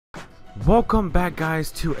Welcome back,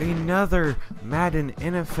 guys, to another Madden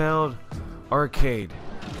NFL Arcade.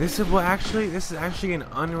 This is actually an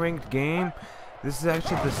unranked game. This is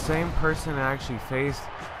actually the same person I actually faced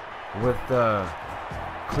with the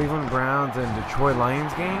Cleveland Browns and Detroit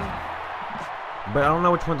Lions game. But I don't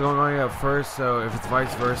know which one's going up first, so if it's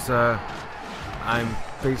vice versa, I'm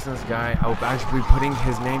facing this guy. I will actually be putting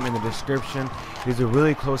his name in the description. He's a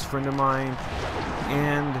really close friend of mine,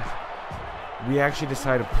 and we actually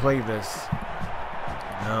decided to play this.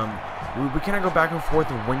 We kind of go back and forth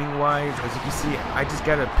winning wise. As you can see, I just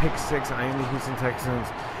got a pick 6. I am the Houston Texans,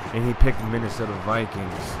 and he picked Minnesota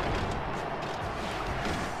Vikings.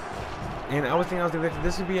 And I was thinking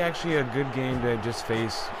this would be actually a good game to just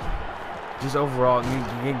face. Just overall,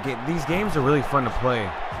 these games are really fun to play.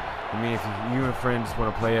 I mean, if you and friends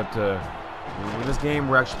want to play up to, in this game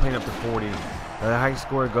we're actually playing up to 40. The highest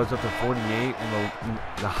score goes up to 48, and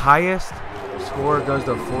the highest score goes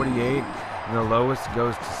to 48, and the lowest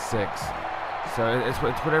goes to 6. So it's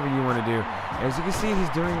whatever you want to do. As you can see, he's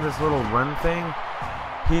doing this little run thing.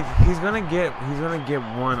 He's gonna get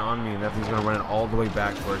one on me, and he's gonna run it all the way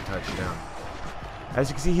back for a touchdown. As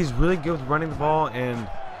you can see, he's really good with running the ball, and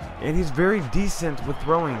he's very decent with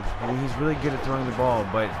throwing. I mean, he's really good at throwing the ball,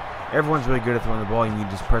 but everyone's really good at throwing the ball. You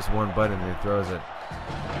just press one button and he throws it.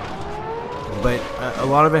 But a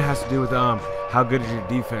lot of it has to do with how good is your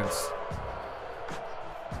defense,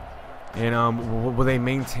 and will they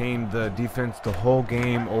maintain the defense the whole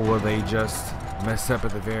game, or will they just mess up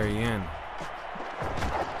at the very end?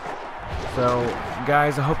 So,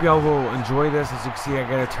 guys, I hope y'all will enjoy this. As you can see, I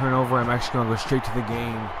got a turnover. I'm actually gonna go straight to the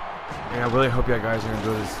game, and I really hope y'all guys are gonna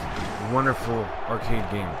enjoy this wonderful arcade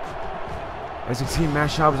game. As you can see,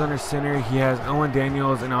 Matt Schaub is under center. He has Owen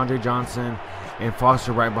Daniels and Andre Johnson and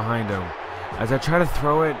Foster right behind him. As I try to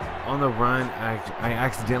throw it on the run, I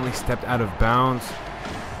accidentally stepped out of bounds.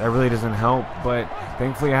 That really doesn't help, but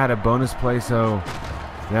thankfully I had a bonus play, so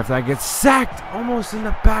and after I get sacked almost in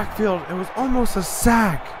the backfield, it was almost a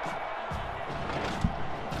sack.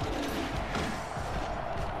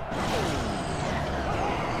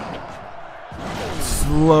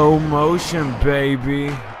 Slow motion, baby,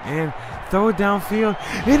 and throw it downfield,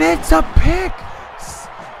 and it's a pick.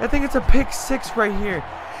 I think it's a pick 6 right here.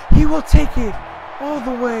 He will take it all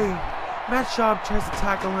the way. Matt Schaub tries to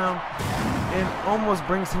tackle him and almost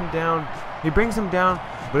brings him down. He brings him down,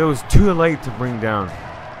 but it was too late to bring down.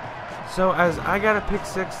 So as I got a pick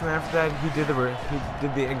 6, and after that he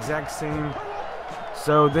did the exact same.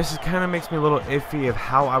 So this kind of makes me a little iffy of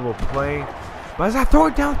how I will play. But as I throw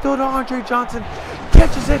it downfield to Andre Johnson,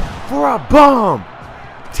 catches it for a bomb.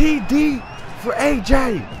 TD for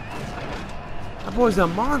AJ. That boy's a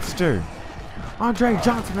monster. Andre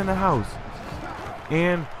Johnson in the house,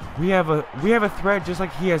 and we have a threat just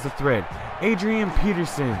like he has a threat. Adrian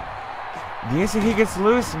Peterson. The instant he gets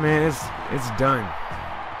loose, man, it's done.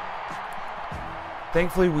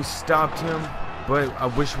 Thankfully, we stopped him, but I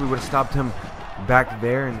wish we would have stopped him back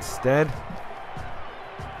there instead.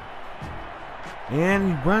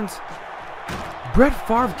 And he runs. Brett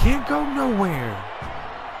Favre can't go nowhere.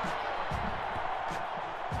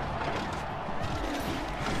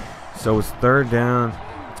 So it's third down.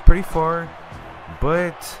 It's pretty far,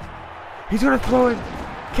 but he's gonna throw it,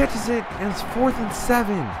 catches it, and it's 4th and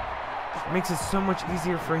 7. It makes it so much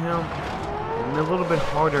easier for him, and a little bit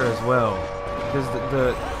harder as well, because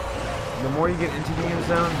the more you get into the end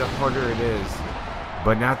zone, the harder it is.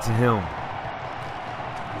 But not to him.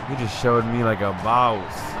 He just showed me like a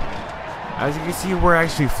boss. As you can see, we're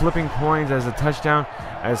actually flipping coins as a touchdown.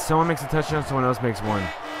 As someone makes a touchdown, someone else makes one.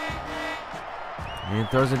 And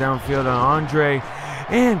throws it downfield on Andre,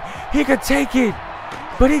 and he could take it,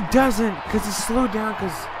 but he doesn't because he's slowed down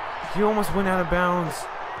because he almost went out of bounds.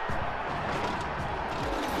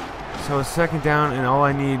 So a second down, and all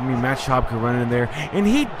I need, Matt Schaub can run in there, and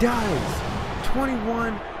he does.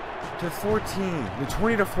 21 to 14, the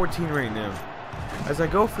 20 to 14 right now. As I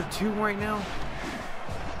go for 2 right now.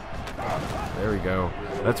 There we go.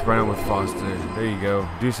 Let's run it with Foster. There you go.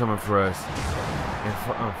 Do something for us. And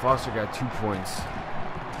Foster got 2 points.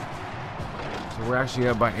 So we're actually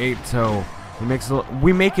up by 8. So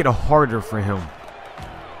we make it harder for him.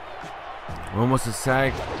 We're almost a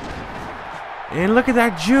sack. And look at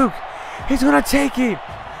that juke. He's gonna take it.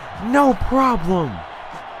 No problem.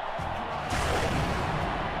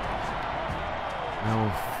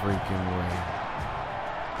 No freaking way.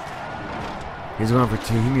 He's going for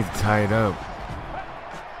 2. He needs to tie it up.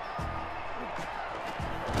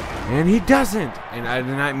 And he doesn't. And I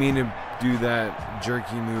did not mean to do that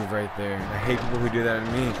jerky move right there. I hate people who do that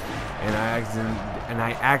to me. And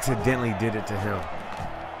I accidentally did it to him.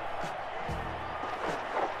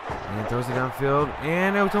 And throws it downfield,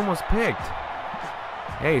 and it was almost picked.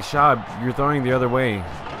 Hey, Shab, you're throwing the other way.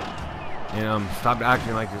 And stop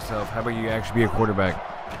acting like yourself. How about you actually be a quarterback?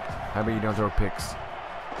 How about you don't throw picks?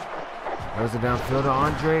 Throws it downfield to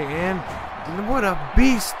Andre, and what a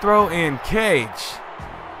beast throw and catch.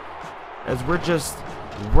 As we're just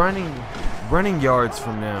running yards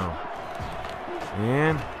from now.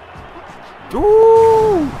 And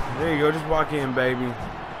ooh, there you go. Just walk in, baby.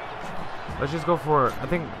 Let's just go for, I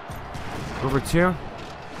think, go for 2. Right,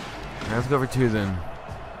 let's go for 2 then.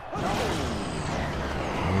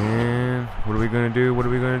 And what are we gonna do? What are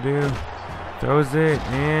we gonna do? Throws it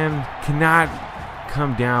and cannot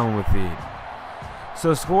come down with it. So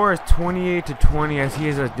the score is 28-20 as he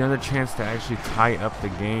has another chance to actually tie up the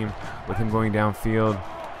game with him going downfield.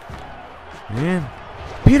 And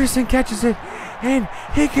Peterson catches it, and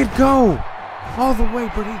he could go all the way,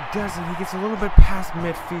 but he doesn't. He gets a little bit past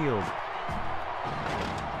midfield.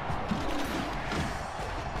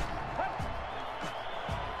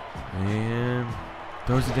 And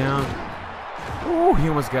throws it down. Ooh, he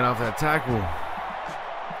almost got off that tackle.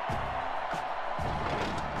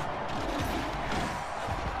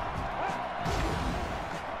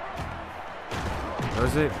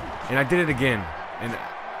 Throws it, and I did it again. And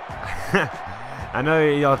I know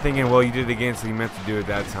y'all thinking, well, you did it again, so you meant to do it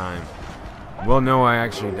that time. Well, no, I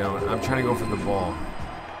actually don't. I'm trying to go for the ball.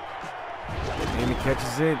 And he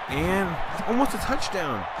catches it, and it's almost a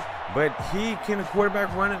touchdown. But he can a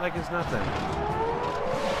quarterback run it like it's nothing.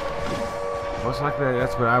 Most likely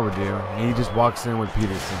that's what I would do. And he just walks in with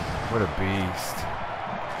Peterson. What a beast.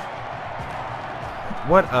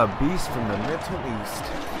 What a beast from the Middle East.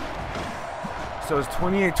 So it's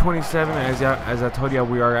 28-27. As I told you,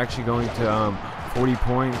 we are actually going to 40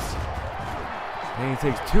 points. And he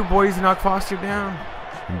takes 2 boys to knock Foster down.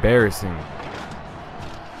 Embarrassing.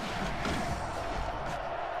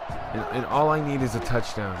 And all I need is a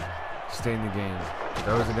touchdown to stay in the game.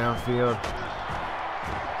 Throws it downfield.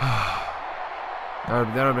 That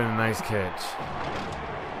would have been a nice catch.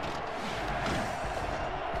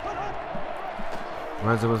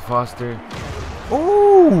 Runs it with Foster.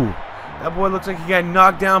 Ooh! That boy looks like he got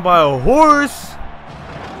knocked down by a horse.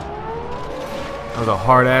 That was a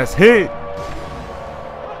hard-ass hit.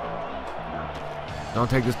 Don't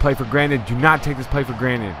take this play for granted. Do not take this play for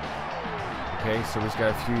granted. Okay, so we just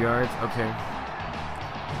got a few yards. Okay.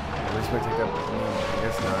 This might take that. No, I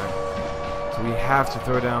guess not. So we have to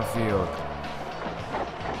throw downfield.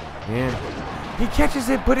 And he catches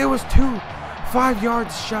it, but it was 5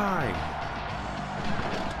 yards shy.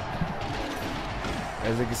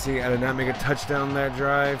 As you can see, I did not make a touchdown that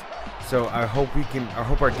drive. So I hope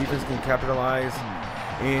our defense can capitalize.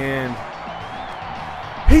 And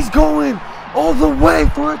he's going all the way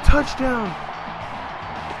for a touchdown.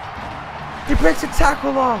 He breaks a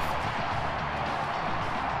tackle off.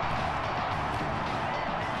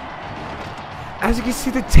 As you can see,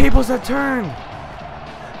 the tables have turned.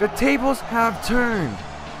 The tables have turned.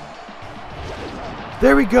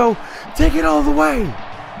 There we go. Take it all the way.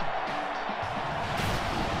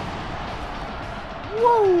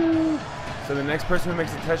 Woo! So the next person who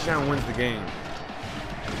makes a touchdown wins the game.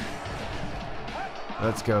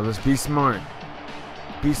 Let's go. Let's be smart.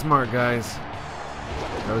 Be smart, guys.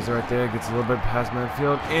 Goes right there. Gets a little bit past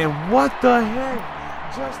midfield. And what the heck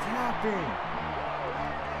just happened?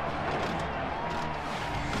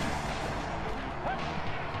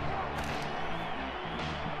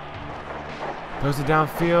 Throws it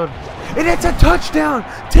downfield, and it's a touchdown!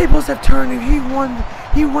 Tables have turned, and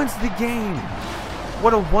he wins the game.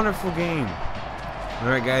 What a wonderful game.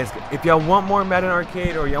 Alright guys, if y'all want more Madden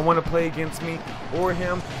Arcade, or y'all want to play against me or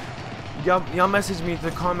him, y'all message me in the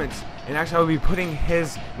comments, and actually I will be putting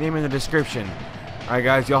his name in the description. Alright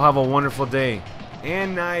guys, y'all have a wonderful day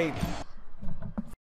and night.